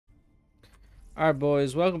Alright,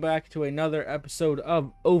 boys, welcome back to another episode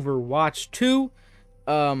of Overwatch 2.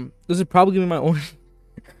 This is probably gonna be my only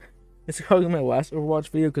this is probably my last Overwatch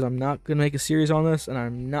video because I'm not gonna make a series on this and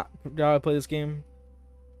I'm not gonna play this game.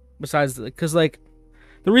 Besides, because like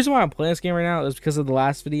the reason why I'm playing this game right now is because of the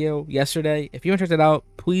last video yesterday. If you haven't checked it out,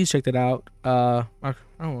 please check it out. I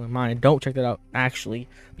don't really mind. Don't check that out actually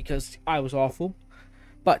because I was awful.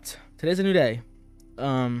 But today's a new day.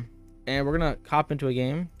 And we're gonna hop into a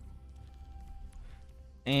game.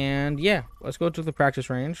 And yeah, let's go to the practice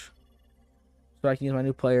range so I can use my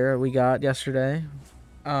new player we got yesterday.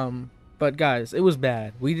 But guys, it was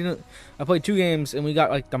bad. I played 2 games and we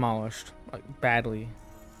got like demolished, like badly.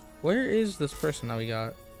 Where is this person that we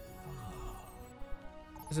got?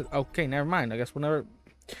 Is it okay? Never mind. I guess we'll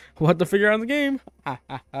have to figure out the game.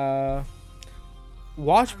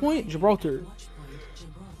 Watch point Gibraltar.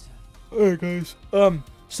 Alright, guys.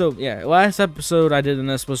 So yeah, last episode I did in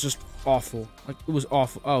this was just awful. Like, it was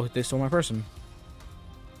awful. Oh, they stole my person.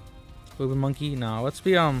 Moving monkey. No, let's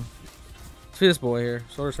be this boy here.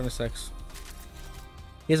 Soldier 76.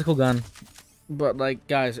 He has a cool gun, but like,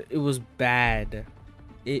 guys, it was bad.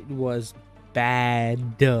 It was bad.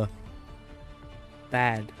 Bad.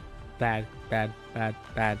 Every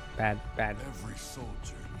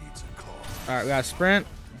soldier needs a cause. All right, we got a sprint.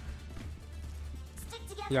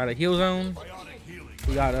 We got a heal zone.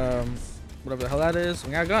 We got whatever the hell that is.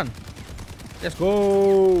 We got a gun. Let's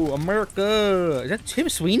go, America! Is that Tim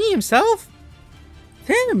Sweeney himself?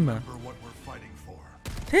 Tim! Remember what we're fighting for.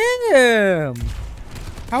 Tim!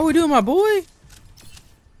 How we doing, my boy? You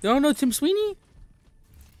don't know Tim Sweeney?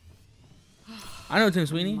 I know Tim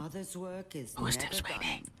Sweeney. Who is Tim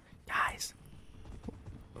Sweeney? Guys,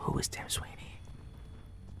 who is Tim Sweeney?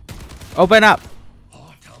 Open up!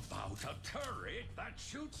 What about a turret that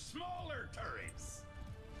shoots smaller turrets?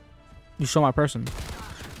 You stole my person.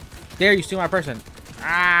 There, you steal my person.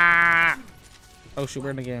 Ah! Oh shoot, we're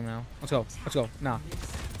in the game now. Let's go. Let's go. Nah.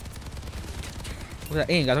 Look at that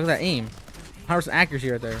aim, guys. Look at that aim. 100% accuracy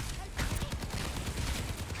right there.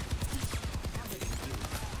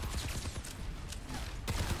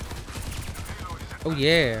 Oh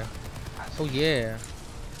yeah. Oh yeah.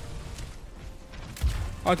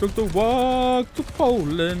 I took the walk to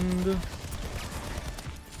Poland.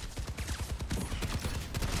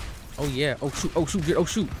 Oh yeah. Oh shoot. Oh shoot. Oh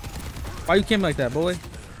shoot. Why you camping like that, boy?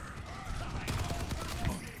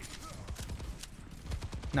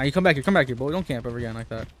 Nah, you come back here. Come back here, boy. Don't camp ever again like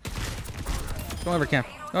that. Don't ever camp.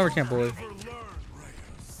 Don't ever camp, boy.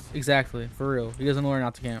 Exactly. For real. He doesn't learn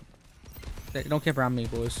not to camp. Hey, don't camp around me,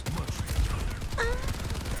 boys.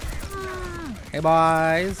 Hey,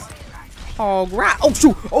 boys. Oh, right. Oh,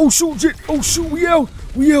 shoot. Oh, shoot. Shit. Oh, shoot. We out.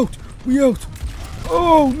 We out. We out.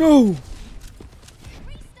 Oh, no.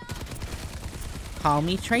 Call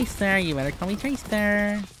me Tracer. You better call me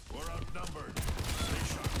Tracer.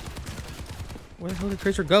 Where the hell did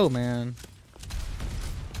Tracer go, man?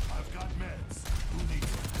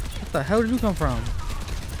 What the hell did you come from?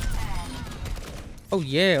 Oh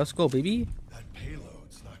yeah, let's go, baby. That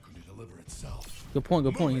payload's not going to deliver itself. Good point.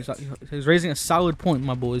 Good point. He's raising a solid point,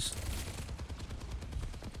 my boys.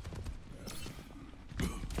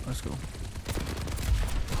 Let's go.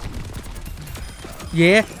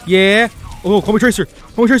 Yeah. Yeah. Oh, call me Tracer.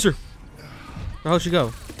 Call me Tracer. Where the hell did she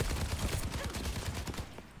go?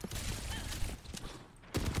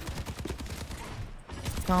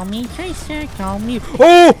 Call me Tracer. Call me.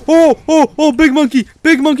 Oh, big monkey.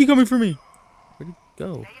 Big monkey coming for me. Where'd he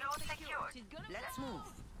go?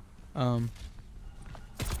 I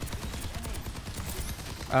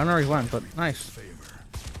don't know where he went, but nice.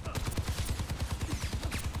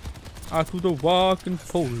 I do the walk in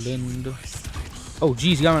Poland. Oh,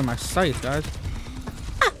 geez, you got me in my sights, guys.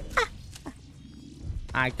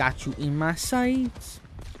 I got you in my sights.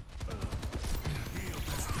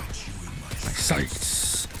 My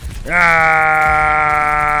sights. Ah!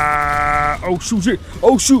 Oh, shoot, shit.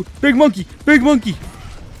 Oh, shoot. Big monkey. Big monkey.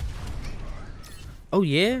 Oh,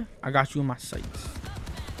 yeah. I got you in my sights.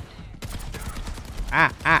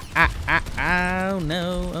 Oh,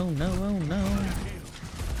 no. Oh, no. Oh, no.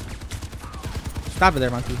 Stop it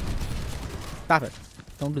there, monkey. Stop it.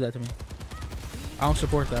 Don't do that to me. I don't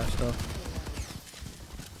support that stuff.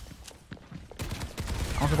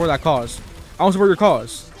 I don't support that cause. I don't support your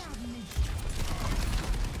cause.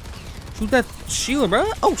 Shoot that shield, bro.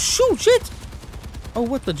 Oh, shoot, shit. Oh,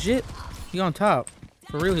 what the jit? He on top.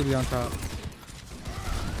 For real, he be on top.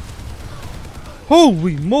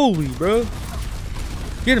 Holy moly, bro.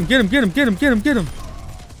 Get him, get him, get him, get him, get him, get him.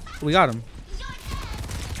 We got him.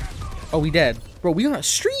 Oh, we dead. Bro, we on a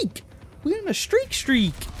streak. We on a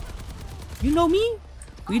streak. You know me?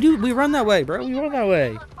 We run that way, bro. We run that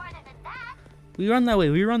way. We run that way.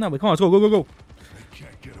 We run that way. Come on, let's go, go, go, go. They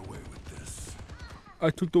can't get away with this. I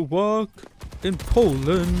took the walk in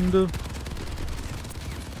Poland.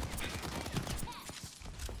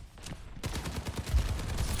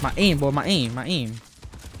 My aim, boy. My aim. My aim.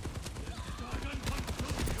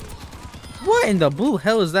 What in the blue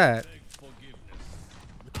hell is that?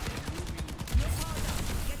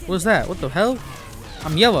 What is that? What the hell?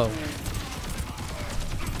 I'm yellow.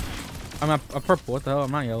 I'm a purple. What the hell?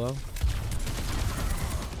 I'm not yellow.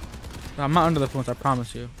 I'm not under the influence, I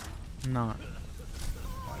promise you. I'm not.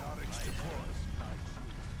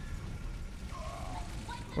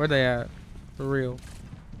 Where they at? For real.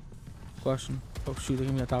 Question. Oh shoot, they're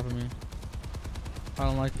gonna be on top of me. I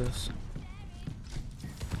don't like this.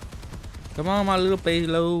 Come on, my little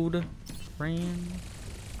payload. Friend.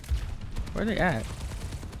 Where they at?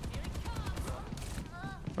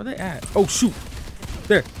 Where they at? Oh shoot!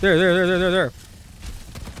 There.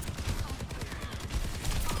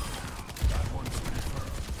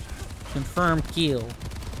 Confirm kill.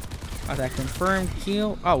 Got that confirmed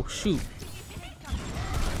kill. Oh shoot.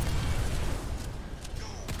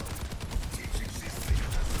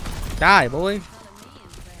 Die, boy.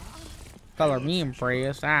 Color me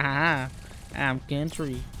impressed. I'm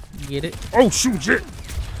country. Get it? Oh shoot, shit.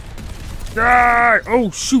 Die! Oh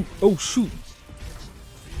shoot. Oh shoot.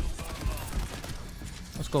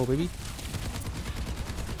 Let's go, baby.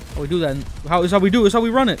 How we do that? How is how we do it? It's how we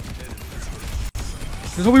run it.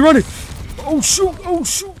 That's how we run it. Oh shoot! Oh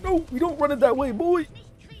shoot! No, we don't run it that way, boy.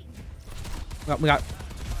 We got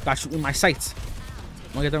shoot with my sights.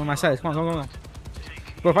 I'm gonna get them with my sights. Come on, come on, come on.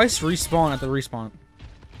 Bro, if I just respawn at the respawn,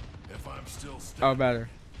 If I'm still standing, oh, better.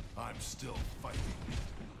 I'm still fighting.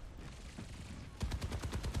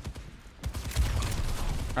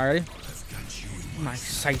 Alrighty. I've got you in My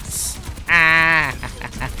sights. Ah!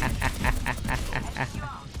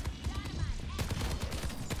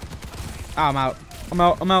 Ah, I'm out. I'm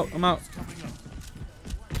out. I'm out. I'm out.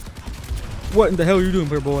 What in the hell are you doing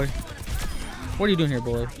here, boy? What are you doing here,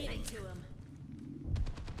 boy?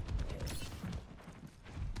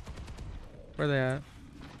 Where they at?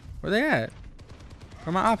 Where they at?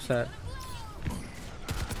 Where my ops at?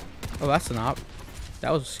 Oh, that's an op.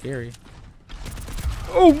 That was scary.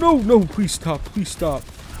 Oh no, no, please stop, please stop.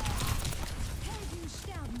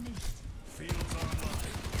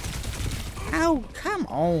 Ow, come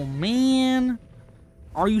on, man.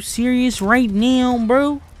 Are you serious right now,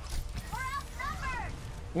 bro?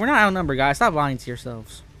 We're not outnumbered, guys. Stop lying to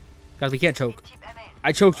yourselves. Guys, we can't choke.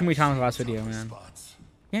 I choked too many times in the last video, man.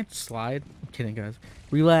 Can't slide. I'm kidding, guys.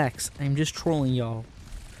 Relax. I'm just trolling y'all.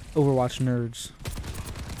 Overwatch nerds.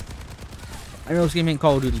 I know this game ain't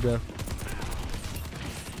Call of Duty, bro.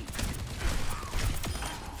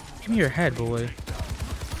 Give me your head, boy.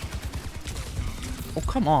 Oh,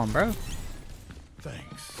 come on, bro.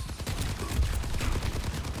 Thanks.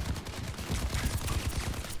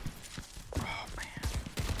 Oh, man.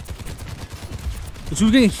 This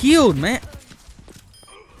was getting healed, man.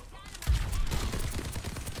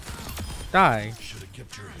 Die. Should have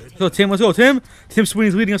kept your head. Let's go, Tim. Let's go, Tim. Tim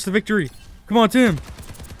Sweeney's leading us to victory. Come on, Tim.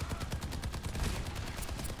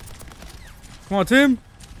 Come on, Tim.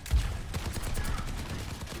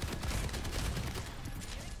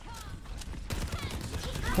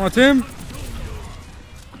 Come on, Tim.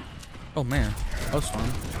 Oh, man. That was fun.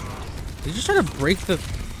 Did you just try to break the...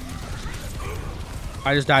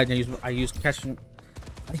 I just died and I used catching...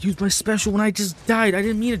 I used my special when I just died. I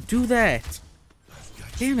didn't mean to do that.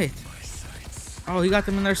 Damn it. Oh, he got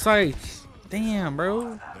them in their sights. Damn,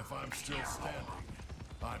 bro. If I'm still standing,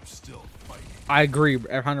 I'm still fighting. I agree,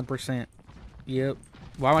 100%. Yep.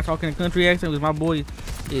 Why am I talking in country accent? Because my boy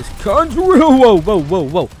is country. Whoa, whoa, whoa,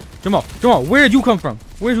 whoa. Jamal, Jamal, where did you come from?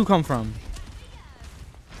 Where did you come from?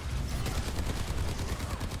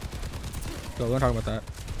 Yo, don't talk about that.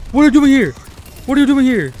 What are you doing here? What are you doing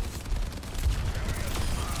here?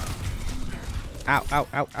 Ow, ow,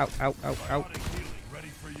 ow, ow, ow, ow, ow. Ready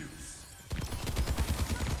for use.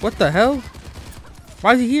 What the hell?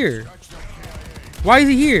 Why is he here? Why is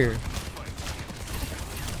he here?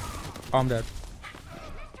 Oh, I'm dead.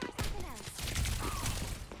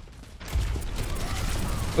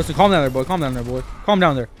 Listen, calm down there, boy. Calm down there, boy. Calm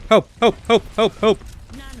down there. Help, help, help, help, help.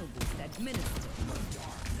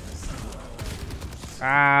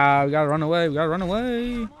 Ah, we gotta run away. We gotta run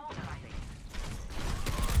away.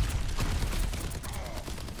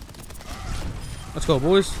 Let's go,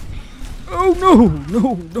 boys. Oh, no.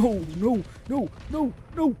 No, no, no, no, no,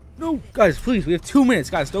 no, no. Guys, please, we have 2 minutes.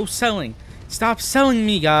 Guys, no selling. Stop selling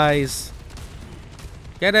me, guys.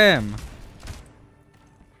 Get him.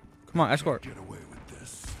 Come on, escort. Get away with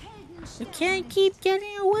this. You can't keep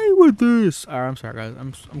getting away with this. Alright, I'm sorry, guys.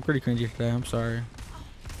 I'm pretty cringy today. I'm sorry.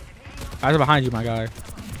 Eyes are behind you, my guy.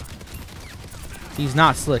 He's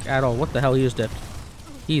not slick at all. What the hell? He just dipped.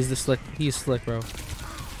 He's slick, bro.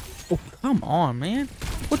 Oh, come on, man.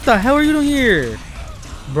 What the hell are you doing here?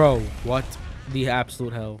 Bro, what the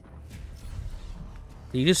absolute hell?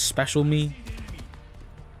 Did you just special me?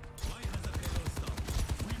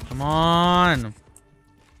 Come on.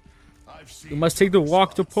 We must take the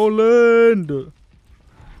walk to Poland.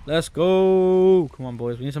 Let's go. Come on,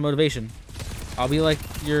 boys. We need some motivation. I'll be like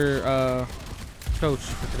your coach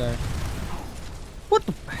for today. What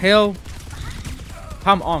the hell?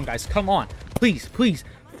 Come on, guys. Come on. Please, please.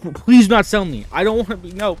 Please do not sell me. I don't want to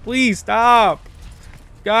be. No, please stop.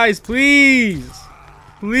 Guys, please.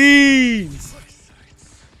 Please.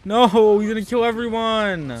 No, he's going to kill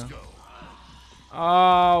everyone.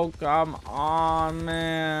 Oh, come on,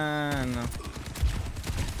 man.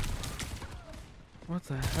 What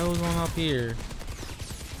the hell is going on up here?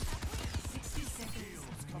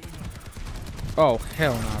 Oh,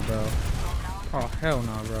 hell nah, bro. Oh, hell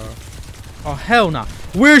nah, bro. Oh, hell nah.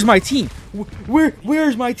 Where's my team?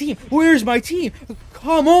 Where's my team? Where's my team?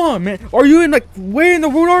 Come on, man. Are you in, like, where in the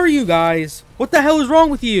world are you guys? What the hell is wrong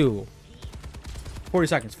with you? 40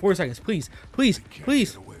 seconds. 40 seconds. Please. Please.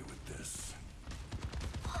 Please.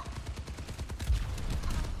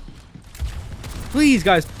 Please,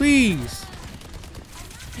 guys. Please.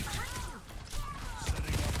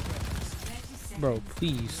 Bro,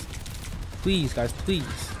 please. Please, guys. Please.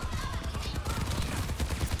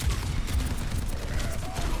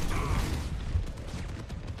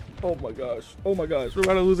 Oh my gosh. Oh my gosh. We're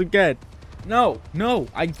about to lose again. No. No.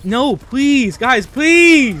 No. Please, guys.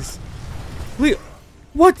 Please. Please.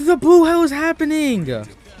 What the blue hell is happening? 10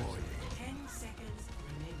 seconds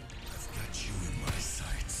remaining. I've got you in my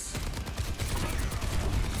sights.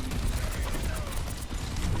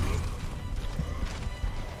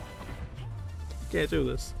 Can't do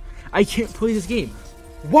this. I can't play this game.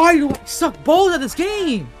 Why do I suck balls at this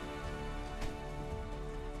game?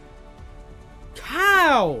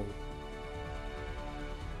 How?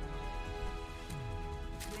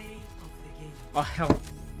 Oh hell.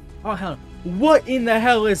 Oh hell. What in the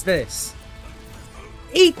hell is this?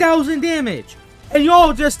 8,000 damage. And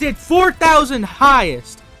y'all just did 4,000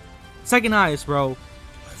 highest. Second highest, bro.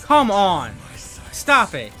 Come on.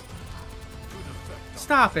 Stop it.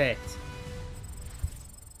 Stop it.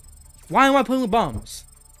 Why am I playing with bums?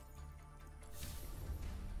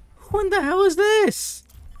 Who in the hell is this?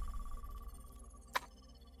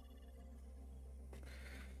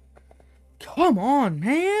 Come on,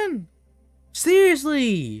 man.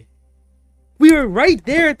 Seriously. We were right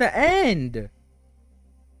there at the end.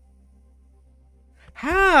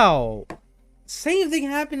 How? Same thing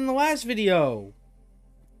happened in the last video.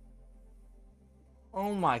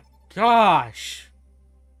 Oh my gosh.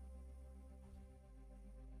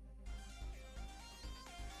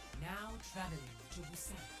 Now traveling to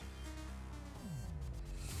Busan.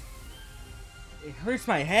 It hurts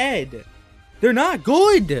my head. They're not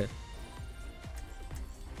good.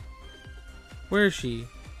 Where is she?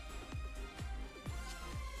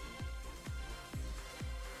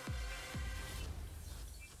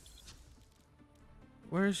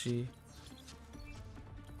 Where is she?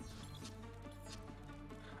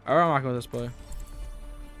 Alright, I'm not going with this boy.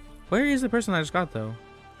 Where is the person I just got though?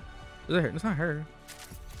 Is it her? It's not her.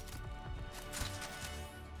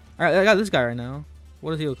 Alright, I got this guy right now.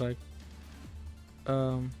 What does he look like?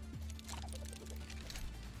 Oh,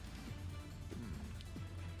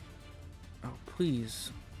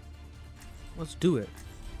 please. Let's do it.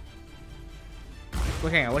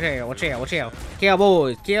 Watch out.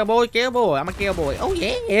 Cowboys. I'm a cowboy. Oh,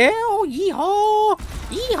 yeah. Oh, yeehaw.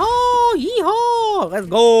 Yeehaw. Let's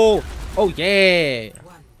go. Oh, yeah.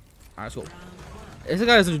 Alright, let's go. If this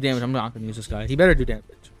guy doesn't do damage, I'm not going to use this guy. He better do damage.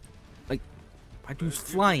 Like, my dude's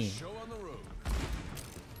flying.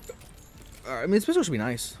 Alright, I mean, this pistol should be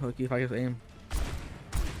nice. Like, if I get aim.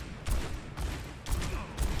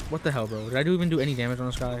 What the hell, bro? Did I even do any damage on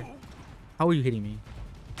this guy? How are you hitting me?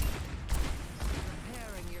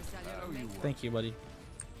 Thank you, buddy.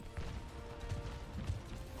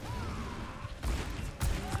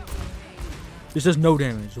 This does no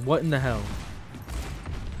damage. What in the hell?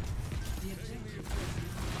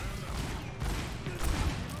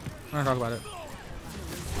 I'm gonna talk about it.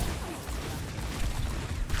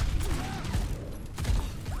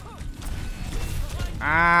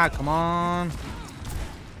 Ah, come on.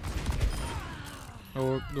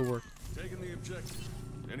 Oh, good work. Taking the objective.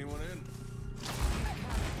 Anyone in?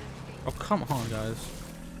 Oh, come on, guys.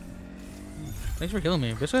 Thanks for killing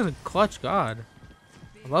me. This guy's a clutch god.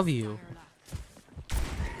 I love you.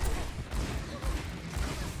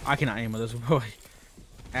 I cannot aim with this boy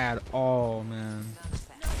at all, man.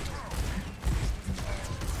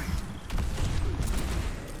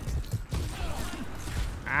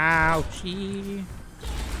 Ouchie.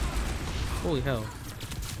 Holy hell.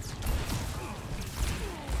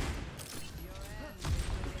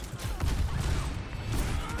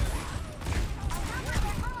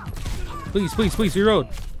 Please, please, please, reload.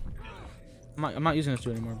 I'm not using this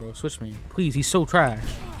dude anymore, bro. Switch me. Please, he's so trash.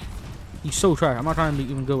 He's so trash. I'm not trying to be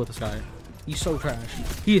even good with this guy. He's so trash.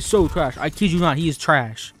 He is so trash. I kid you not, he is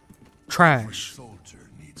trash. Trash.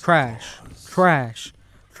 Trash. Trash.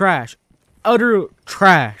 Trash. Utter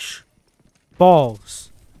trash.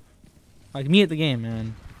 Balls. Like me at the game,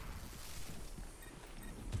 man.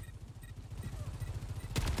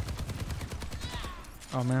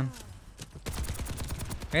 Oh, man.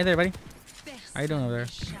 Hey there, buddy. How you doing over there?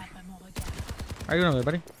 How you doing over there,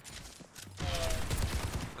 buddy?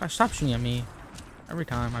 Gosh, stop shooting at me. Every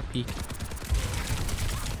time I peek.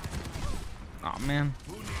 Oh, man.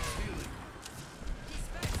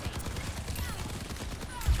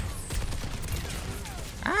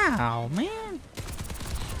 Ow, man.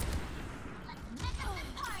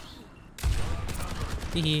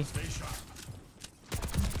 Hee.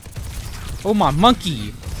 Oh, my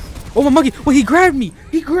monkey. Oh, my monkey. Wait, he grabbed me.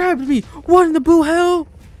 He grabbed me. What in the blue hell?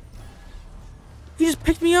 He just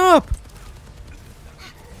picked me up.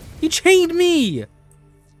 He chained me.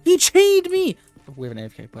 He chained me. We have an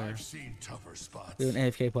AFK player. We have an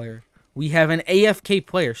AFK player. We have an AFK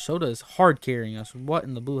player. Soda is hard carrying us. What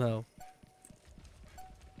in the blue hell?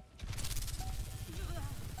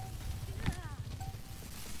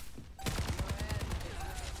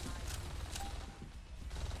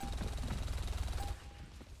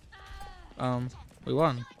 We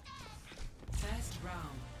won. First round.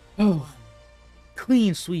 Oh,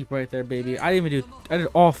 clean sweep right there, baby. I didn't even do. I did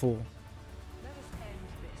awful.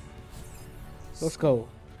 Let's go.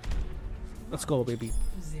 Let's go, baby.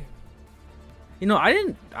 You know, I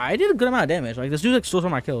did a good amount of damage. Like, this dude like stole some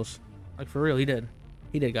of my kills. Like, for real, he did.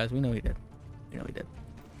 He did, guys. We know he did. We know he did.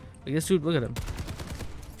 Like, this dude, look at him.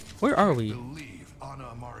 Where are we? Believe Ana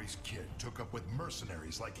Amari's kid took up with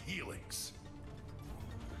mercenaries like Helix.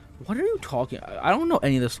 What are you talking? I don't know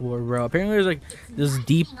any of this lore, bro. Apparently, there's like this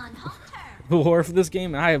deep lore for this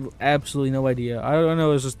game, and I have absolutely no idea. I don't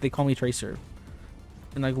know. It's just they call me Tracer,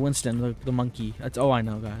 and like Winston, the monkey. That's all I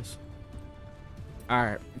know, guys. All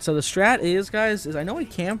right. So the strat is, guys, I know I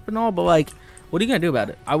camp and all, but like, what are you gonna do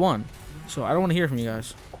about it? I won, so I don't want to hear from you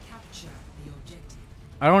guys. Capture the objective.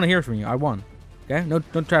 I don't want to hear from you. I won. Okay? No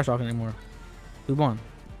trash talking anymore. We won.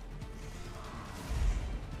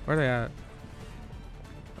 Where are they at?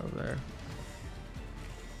 Over there.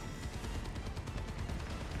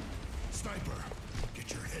 Sniper,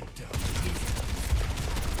 get your head down.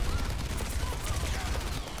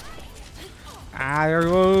 Ah, there we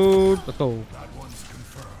go. Let's go. That one's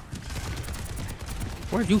confirmed.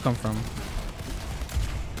 Where'd you come from? The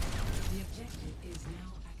objective is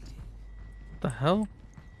now active. What the hell?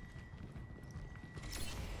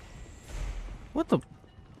 What the?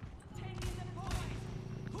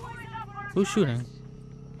 Who's shooting?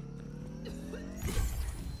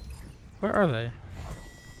 Where are they?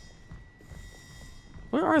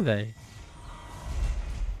 Where are they?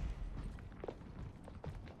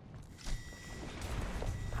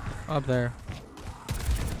 Up there.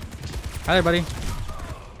 Hi there, buddy.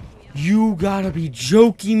 You gotta be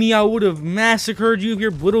joking me. I would have massacred you if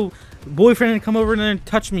your little boyfriend had come over and then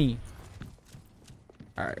touched me.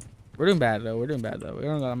 Alright. We're doing bad, though. We're doing bad, though. We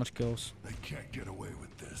don't got that much kills. They can't get away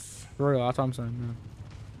with this. For real, that's what I'm saying, man.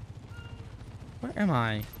 Where am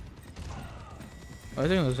I? Oh, I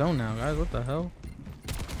think in the zone now, guys. What the hell?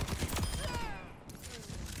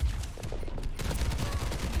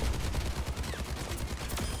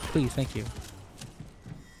 Please, thank you.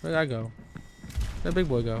 Where'd I go? Where'd the big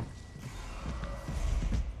boy go?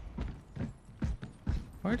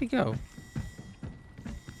 Where'd he go?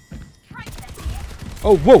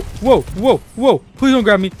 Oh, whoa, whoa, whoa, whoa. Please don't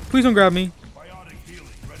grab me. Please don't grab me. Biotic healing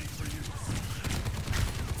ready for use.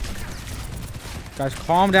 Guys,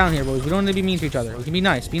 calm down here, boys. We don't need to be mean to each other. We can be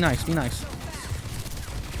nice. Be nice. Be nice.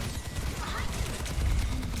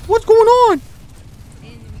 What's going on?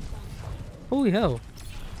 Holy hell.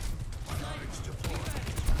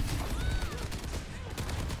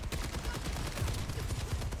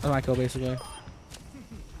 That's my kill, basically.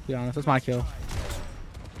 Be honest, that's my kill.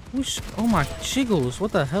 Oh my jiggles,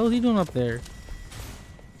 what the hell is he doing up there?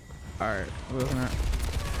 Alright, we're looking at.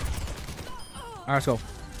 Alright, let's go.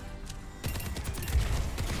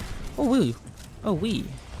 Oh, wee. Oh, wee.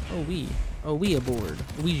 Oh, wee. Oh, Ouija board.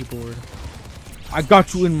 Ouija board. I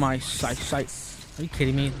got you in my sight. Are you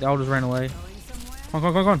kidding me? They all just ran away. Come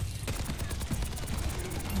on, come on, come on.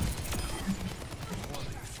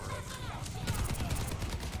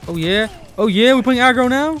 Oh yeah. Oh yeah, we're playing aggro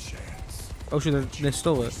now? Oh shit, they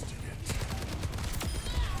stole it.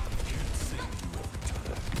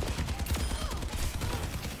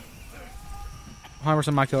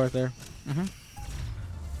 $100% my kill right there.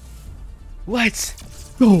 What?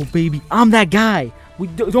 Oh baby, I'm that guy.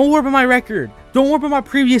 Don't worry about my record. Don't worry about my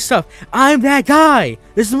previous stuff. I'm that guy.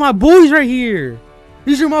 This is my boys right here.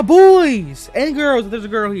 These are my boys and girls. If there's a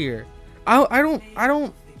girl here, I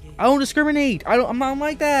don't discriminate. I'm not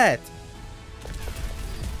like that.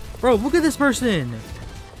 Bro, look at this person.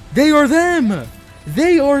 They are them.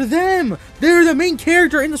 They are them. They're the main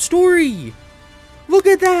character in the story. Look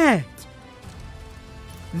at that.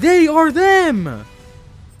 They are them.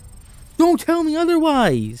 Don't tell me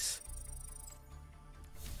otherwise.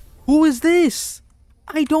 Who is this?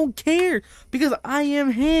 I don't care because I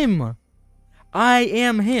am him. I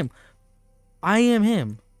am him. I am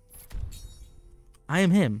him. I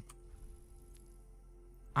am him.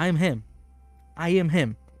 I am him. I am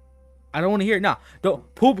him. I don't want to hear it. Nah,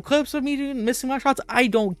 don't pull clips of me doing missing my shots. I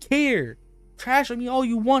don't care. Trash on me all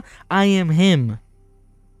you want. I am him.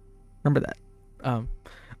 Remember that.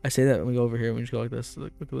 I say that when we go over here. We just go like this.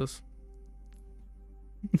 Look at this.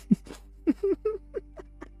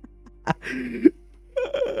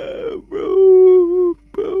 Bro,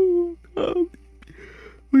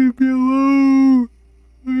 leave me alone.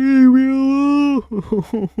 Leave me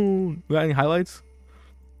alone. We got any highlights?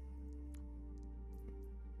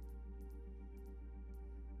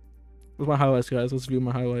 What's my highlights, guys? Let's view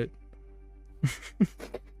my highlight.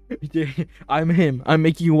 Yeah, I'm him. I'm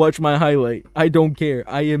making you watch my highlight. I don't care.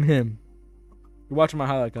 I am him. You're watching my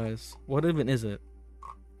highlight, guys. What even is it?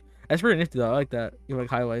 That's pretty nifty, though. I like that. You like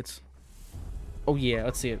highlights. Oh, yeah.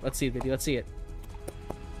 Let's see it. Let's see it, baby. Let's see it.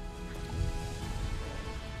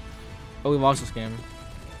 Oh, we lost this game.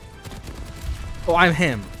 Oh, I'm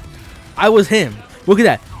him. I was him. Look at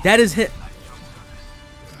that. That is him.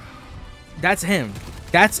 That's him.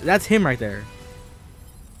 That's him right there.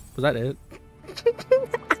 Was that it?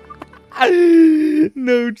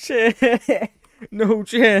 No chance. No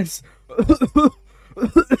chance.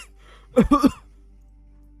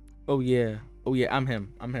 Oh yeah. Oh yeah, I'm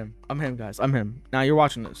him. I'm him. I'm him, guys. I'm him. Now you're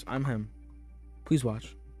watching this. I'm him. Please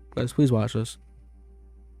watch. Guys, please watch this.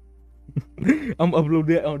 I'm gonna upload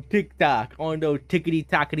that on TikTok. On those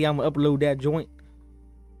tickety-tockety, I'm gonna upload that joint.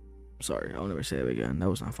 Sorry, I'll never say it again. That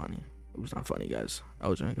was not funny. It was not funny, guys. I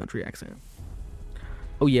was in a country accent.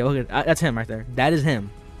 Oh yeah, look at that's him right there. That is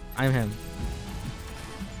him. I'm him.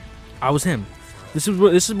 I was him. This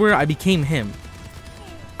is where I became him.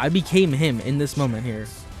 I became him in this moment here.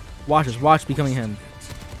 Watch this. Watch becoming him.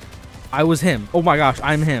 I was him. Oh my gosh,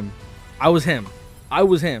 I'm him. I was him. I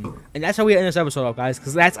was him. And that's how we end this episode off, guys.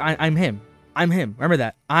 Because I'm him. I'm him. Remember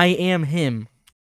that. I am him.